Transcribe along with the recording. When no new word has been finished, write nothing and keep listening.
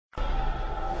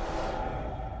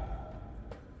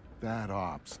That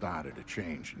op started a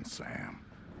change in Sam.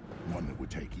 One that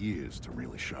would take years to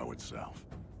really show itself.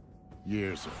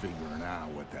 Years of figuring out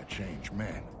what that change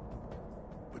meant.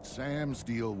 But Sam's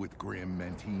deal with Grimm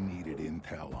meant he needed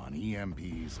intel on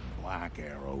EMPs and Black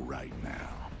Arrow right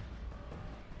now.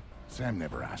 Sam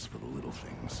never asked for the little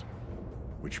things,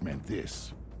 which meant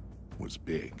this was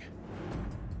big.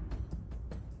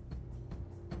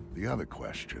 The other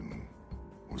question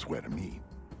was where to meet.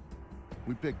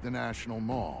 We picked the National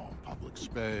Mall, public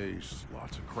space,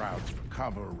 lots of crowds for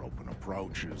cover, open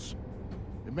approaches.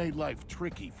 It made life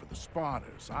tricky for the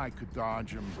spotters. I could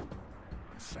dodge them.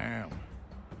 And Sam,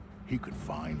 he could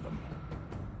find them.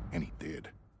 And he did.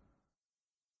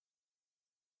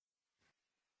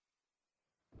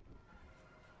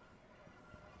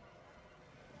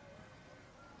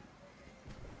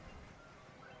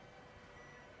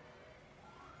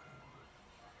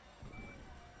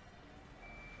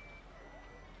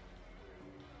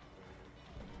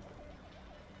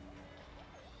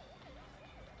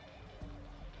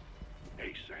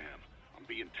 Hey, Sam. I'm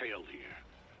being tailed here.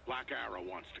 Black Arrow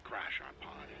wants to crash our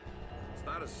party. It's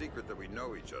not a secret that we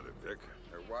know each other, Vic.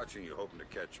 They're watching you, hoping to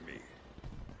catch me.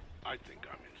 I think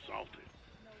I'm insulted.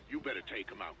 You better take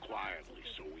them out quietly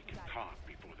so we can talk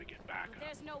before they get back up.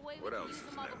 There's no way we What can else use is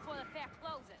them all there? before the fair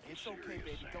closes. It's okay,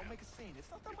 baby. Don't make a scene.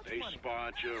 It's not that much They money.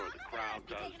 spot you or the crowd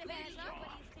does, Taking the advantage beat's of off.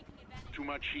 what he's taking advantage Too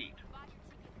much heat. of. Buy your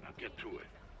ticket. Now get to it.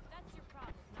 That's your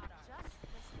problem, not ours. Just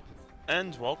listen.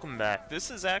 And welcome back.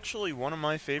 This is actually one of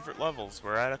my favorite levels.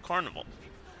 We're at a carnival.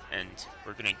 And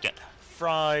we're gonna get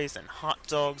fries and hot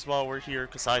dogs while we're here,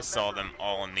 because I saw them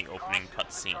all in the opening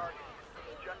cutscene.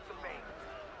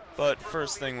 But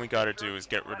first thing we gotta do is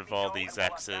get rid of all these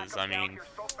X's. I mean,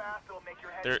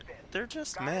 they're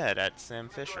just mad at Sam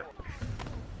Fisher.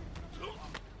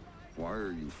 Why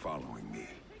are you following me?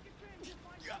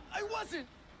 I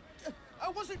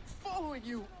wasn't following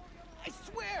you. I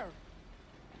swear.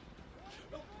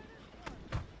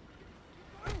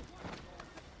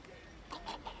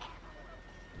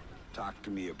 Talk to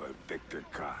me about Victor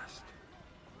Cost.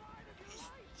 He's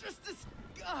just this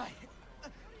guy.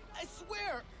 I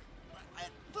swear.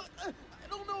 I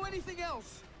don't know anything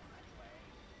else.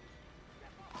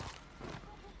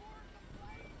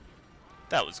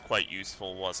 That was quite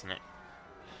useful, wasn't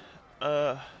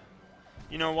it?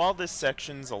 You know, while this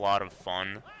section's a lot of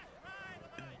fun,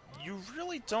 you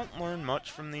really don't learn much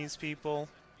from these people,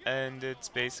 and it's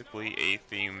basically a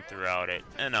theme throughout it,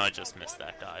 and I just missed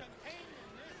that guy.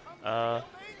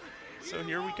 So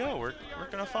here we go, we're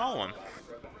gonna follow him.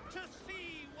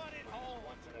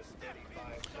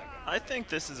 I think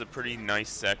this is a pretty nice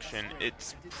section.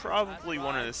 It's probably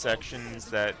one of the sections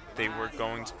that they were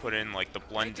going to put in, like, the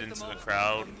blend into the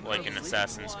crowd, like in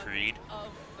Assassin's Creed.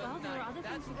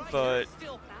 But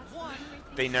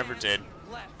they never did.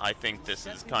 I think this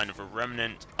is kind of a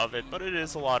remnant of it, but it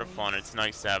is a lot of fun. It's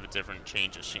nice to have a different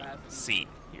change of scene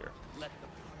here.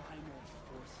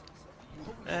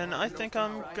 And I think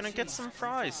I'm gonna get some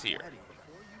fries here.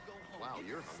 Wow,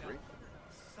 you're hungry.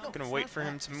 I'm gonna wait for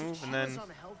him to move and then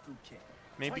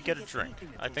maybe get a drink.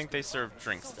 I think they serve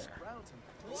drinks there.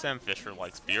 Sam Fisher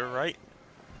likes beer, right?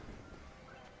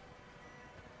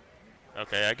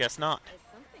 Okay, I guess not.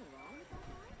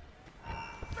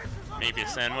 Maybe a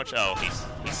sandwich? Oh,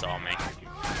 he saw me.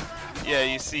 Yeah,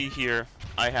 you see here,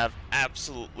 I have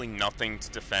absolutely nothing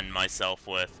to defend myself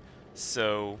with.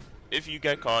 So, if you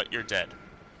get caught, you're dead.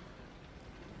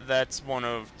 That's one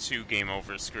of 2 game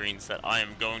over screens that I am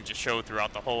going to show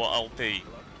throughout the whole LP.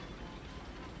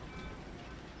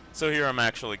 So here I'm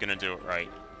actually going to do it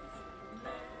right.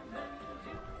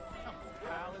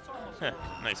 Heh,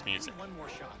 nice music.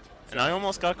 And I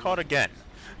almost got caught again.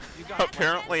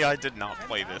 Apparently I did not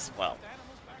play this well.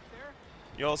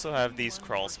 You also have these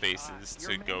crawl spaces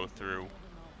to go through.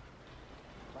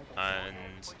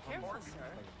 And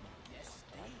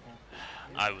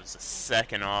I was a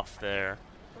second off there.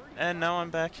 And now I'm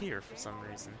back here for some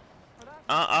reason.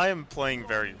 I am playing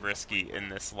very risky in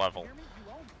this level.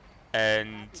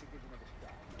 And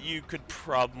you could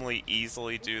probably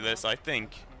easily do this. I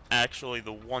think, actually,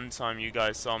 the one time you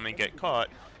guys saw me get caught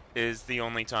is the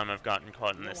only time I've gotten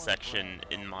caught in this section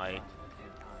in my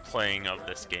playing of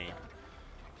this game.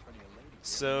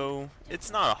 So,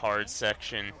 it's not a hard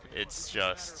section, it's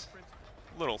just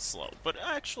a little slow, but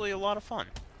actually a lot of fun.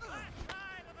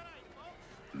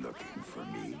 Looking for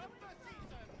me?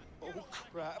 Oh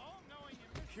crap!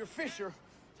 You're Fisher.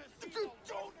 Dude,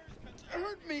 don't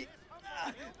hurt me.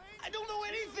 I don't know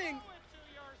anything.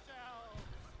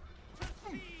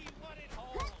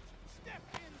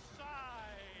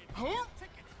 Huh?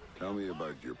 Tell me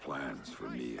about your plans for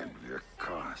me and Vic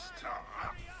Cost.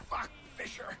 Fuck,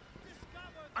 Fisher.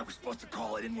 I was supposed to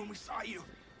call it in when we saw you.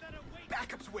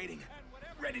 Backup's waiting.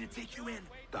 Ready to take you in.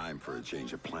 Time for a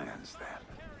change of plans, then.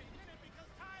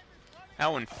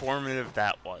 How informative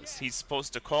that was. He's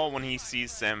supposed to call when he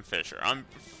sees Sam Fisher. I'm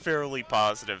fairly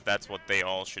positive that's what they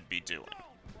all should be doing.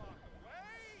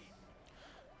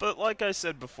 But like I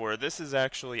said before, this is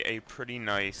actually a pretty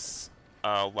nice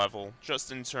level,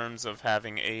 just in terms of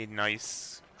having a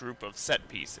nice group of set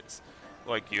pieces.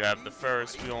 Like, you have the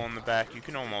Ferris wheel in the back. You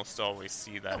can almost always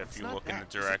see that if you look in the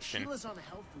direction.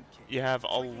 You have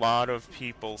a lot of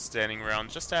people standing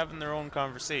around just having their own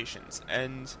conversations.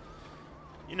 And,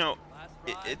 you know,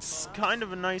 it's kind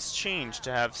of a nice change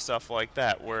to have stuff like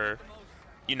that, where,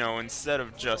 you know, instead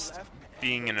of just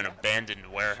being in an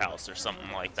abandoned warehouse or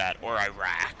something like that, or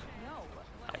Iraq.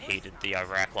 I hated the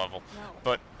Iraq level.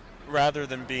 But rather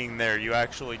than being there, you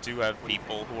actually do have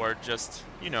people who are just,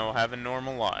 you know, having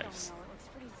normal lives.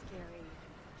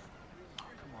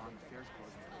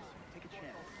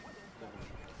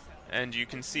 And you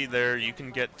can see there, you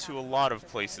can get to a lot of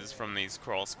places from these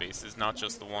crawl spaces, not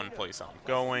just the one place I'm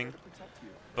going.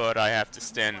 But I have to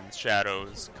stand in the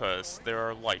shadows, because there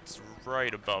are lights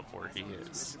right above where he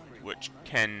is, which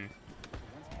can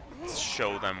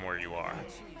show them where you are.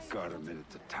 Got a minute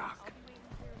to talk.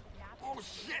 Oh,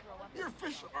 shit! You're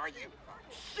Fisher, are you?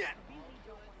 Shit!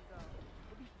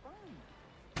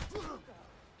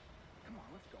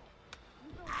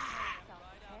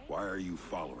 Why are you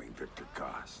following Victor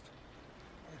Cost?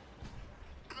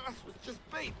 Cost was just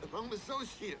bait, a home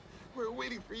associate. We were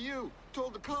waiting for you.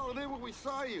 Told to call it in when we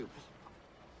saw you.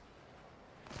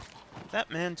 That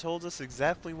man told us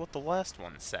exactly what the last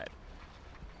one said.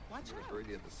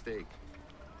 Already at the stake.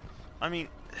 I mean,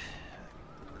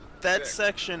 that Vic,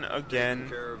 section again.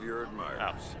 Taking care of your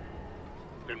admirers.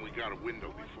 Then we got a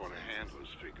window before the handlers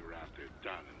figure out they're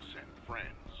done and send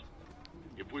friends.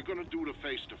 If we're gonna do the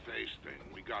face-to-face thing,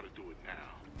 we gotta do it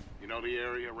now. You know the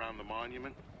area around the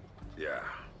monument? Yeah.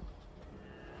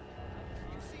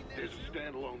 There's a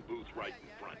standalone booth right in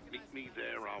front. Meet me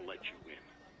there, I'll let you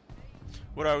in.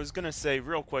 What I was gonna say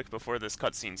real quick before this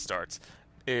cutscene starts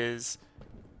is,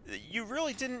 you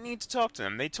really didn't need to talk to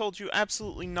them. They told you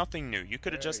absolutely nothing new. You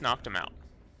could have just knocked them out.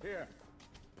 Here,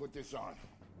 put this on.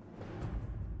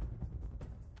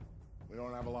 We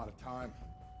don't have a lot of time.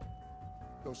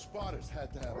 Those spotters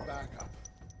had to have backup.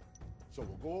 So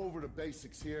we'll go over the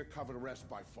basics here, cover the rest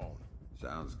by phone.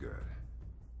 Sounds good.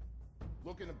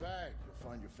 Look in the bag, you'll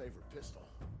find your favorite pistol.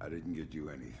 I didn't get you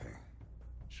anything.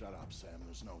 Shut up, Sam,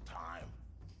 there's no time.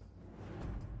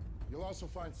 You'll also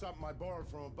find something I borrowed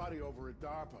from a buddy over at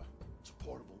DARPA. It's a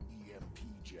portable EMP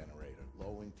generator.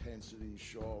 Low intensity,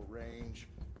 short range.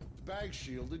 The bag's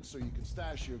shielded so you can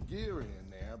stash your gear in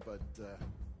there, but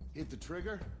hit the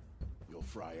trigger, you'll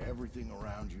fry everything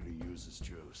around you to use as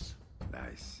juice.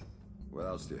 Nice. What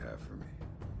else do you have for me?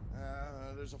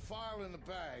 There's a file in the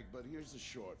bag, but here's the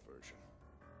short version.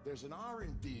 There's an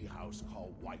R&D house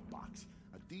called Whitebox,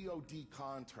 a DoD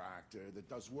contractor that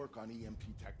does work on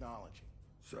EMP technology.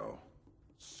 So,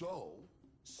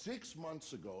 6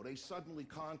 months ago, they suddenly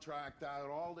contract out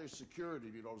all their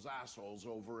security to those assholes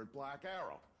over at Black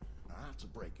Arrow. Now, that's a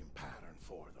breaking pattern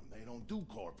for them. They don't do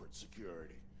corporate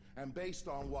security. And based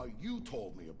on what you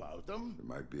told me about them...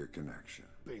 There might be a connection.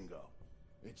 Bingo.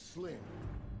 It's slim,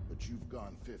 but you've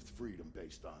gone Fifth Freedom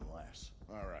based on less.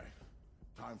 All right,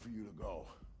 time for you to go.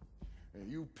 And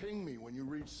you ping me when you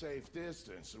reach safe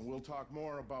distance, and we'll talk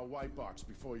more about Whitebox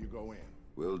before you go in.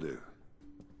 Will do.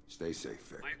 Stay safe,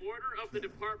 Vic. By order of the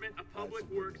Department of Public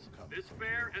Works, this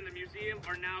fair and the museum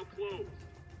are now closed.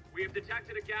 We have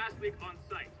detected a gas leak on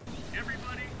site.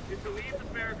 Everybody is to leave the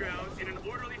fairgrounds in an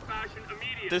orderly fashion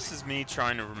immediately. This is me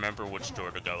trying to remember which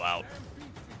door to go out.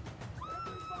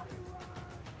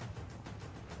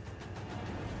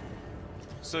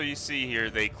 So you see here,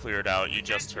 they cleared out. You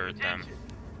just heard them.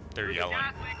 They're yelling.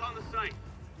 There's a gas leak on the site.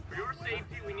 For your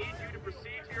safety, we need you to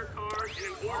proceed to your cars in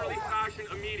an orderly fashion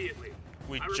immediately.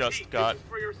 We I just repeat, got this is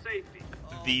for your safety.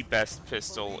 the best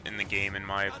pistol in the game, in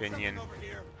my opinion.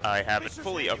 I have it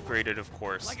fully upgraded, of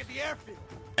course.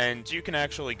 And you can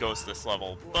actually ghost this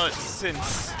level, but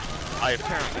since I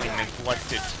apparently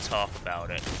neglected to talk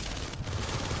about it,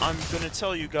 I'm gonna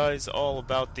tell you guys all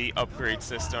about the upgrade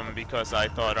system because I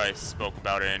thought I spoke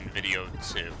about it in video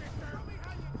 2.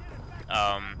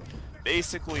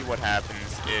 Basically what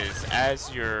happens is,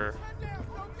 as you're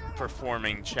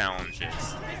performing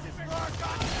challenges,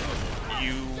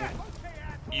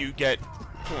 you get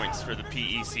points for the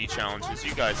PEC challenges.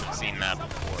 You guys have seen that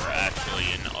before, actually,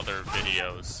 in other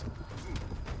videos.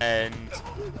 And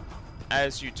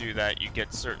as you do that, you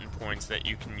get certain points that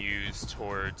you can use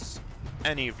towards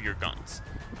any of your guns.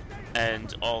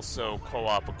 And also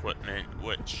co-op equipment,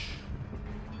 which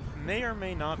may or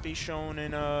may not be shown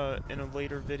in a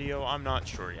later video, I'm not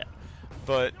sure yet.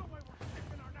 But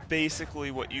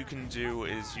basically what you can do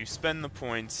is you spend the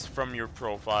points from your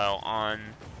profile on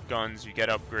guns, you get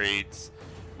upgrades,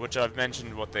 which I've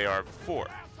mentioned what they are before.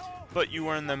 But you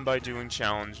earn them by doing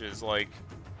challenges like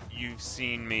you've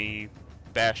seen me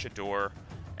bash a door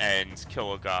and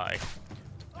kill a guy.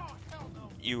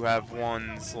 You have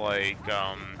ones like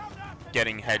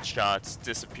getting headshots,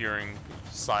 disappearing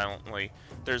silently.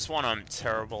 There's one I'm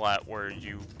terrible at where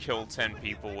you kill 10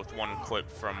 people with one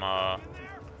clip from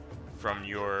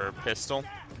your pistol,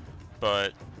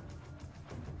 but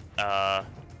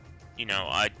you know,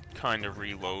 I kind of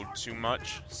reload too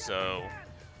much, so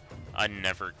I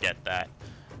never get that.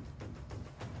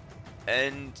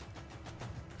 And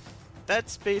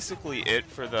that's basically it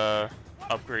for the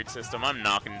upgrade system. I'm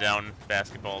knocking down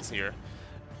basketballs here.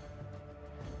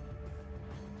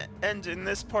 And in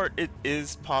this part, it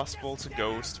is possible to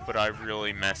ghost, but I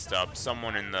really messed up.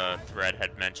 Someone in the thread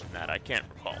had mentioned that. I can't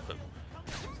recall who.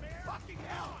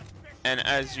 And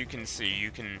as you can see, you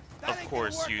can, of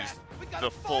course, use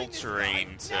the full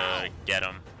terrain to get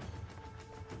them.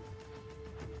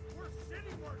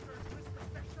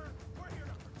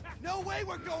 No way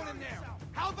we're going in there!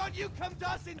 How about you come to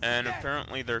us instead? And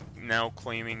apparently they're now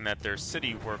claiming that they're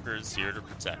city workers here to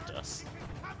protect us.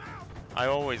 I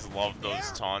always love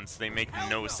those taunts. They make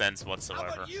no sense whatsoever.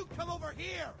 How about you come over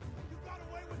here? You got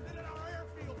away with it at our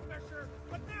airfield, Fisher,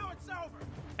 but now it's over.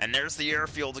 And there's the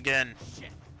airfield again. Shit.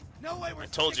 No way we're I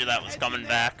told you that was sticking our coming heads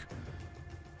back.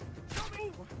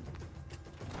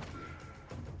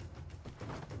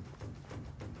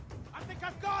 I think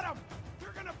I've got him.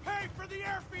 You're gonna pay for the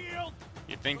airfield.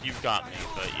 You think you've got me,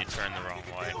 but you turn the wrong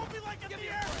way. It will be like at the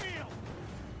airfield.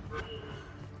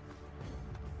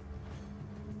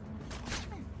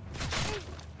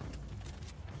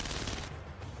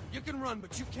 You can run,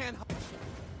 but you can't.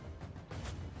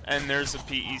 And there's a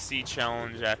PEC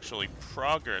challenge, actually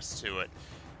progress to it.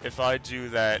 If I do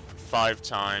that 5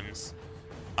 times,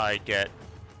 I get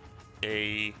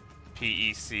a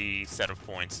PEC set of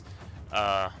points.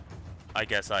 I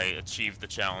guess I achieved the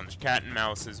challenge. Cat and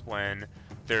mouse is when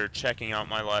they're checking out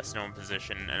my last known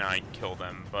position and I kill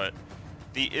them, but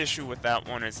the issue with that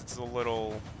one is it's a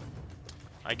little,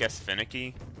 I guess,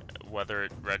 finicky whether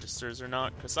it registers or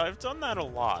not, because I've done that a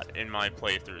lot in my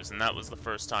playthroughs, and that was the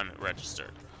first time it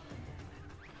registered.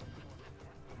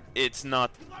 It's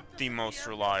not the most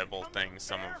reliable thing,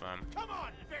 some of them. Come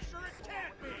on, Fisher, it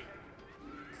can't be.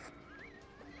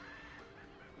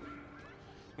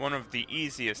 One of the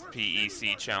easiest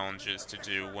PEC challenges to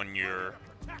do when you're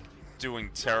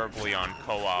doing terribly on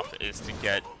co-op is to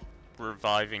get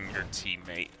reviving your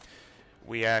teammate.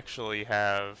 We actually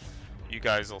have, you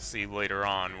guys will see later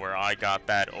on, where I got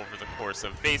that over the course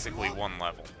of basically 1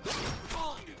 level.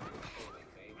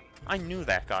 I knew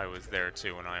that guy was there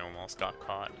too, and I almost got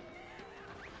caught.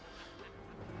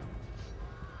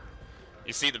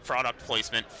 You see the product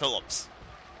placement, Phillips.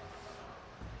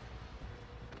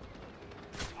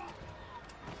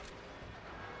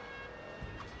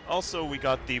 Also, we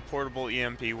got the Portable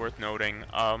EMP, worth noting.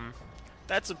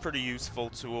 That's a pretty useful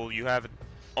tool. You have it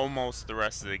almost the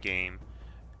rest of the game.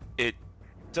 It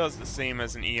does the same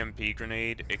as an EMP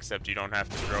grenade, except you don't have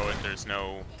to throw it. There's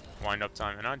no wind-up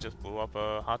time. And I just blew up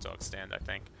a hot dog stand, I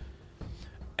think.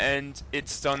 And it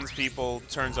stuns people,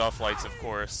 turns off lights, of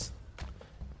course.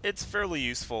 It's fairly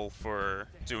useful for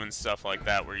doing stuff like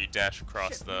that, where you dash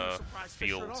across the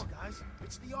field.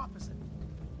 It's the opposite.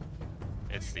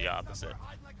 It's the opposite.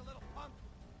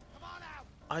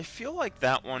 I feel like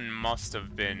that one must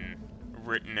have been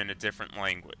written in a different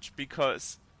language,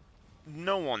 because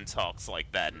no one talks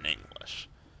like that in English.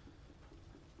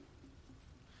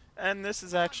 And this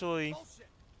is actually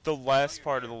the last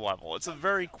part of the level. It's a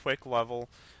very quick level,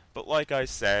 but like I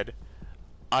said,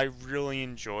 I really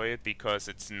enjoy it because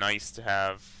it's nice to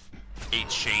have a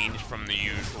change from the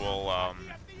usual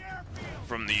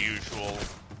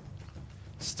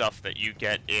stuff that you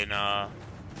get in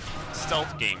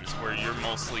stealth games, where you're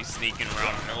mostly sneaking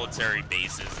around military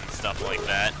bases and stuff like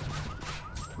that.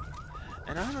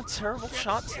 And I'm a terrible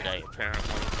shot today,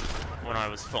 apparently, when I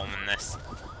was filming this.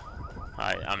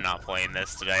 I'm not playing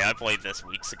this today. I played this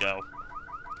weeks ago.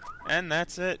 And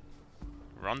that's it.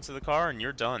 Run to the car and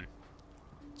you're done.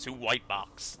 2 white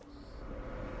box.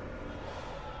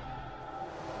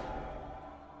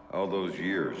 All those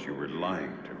years you were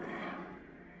lying to me.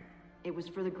 It was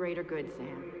for the greater good,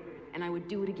 Sam. And I would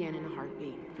do it again in a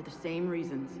heartbeat, for the same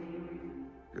reasons.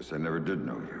 Guess I never did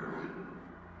know you.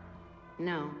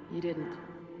 No, you didn't.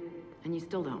 And you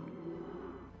still don't.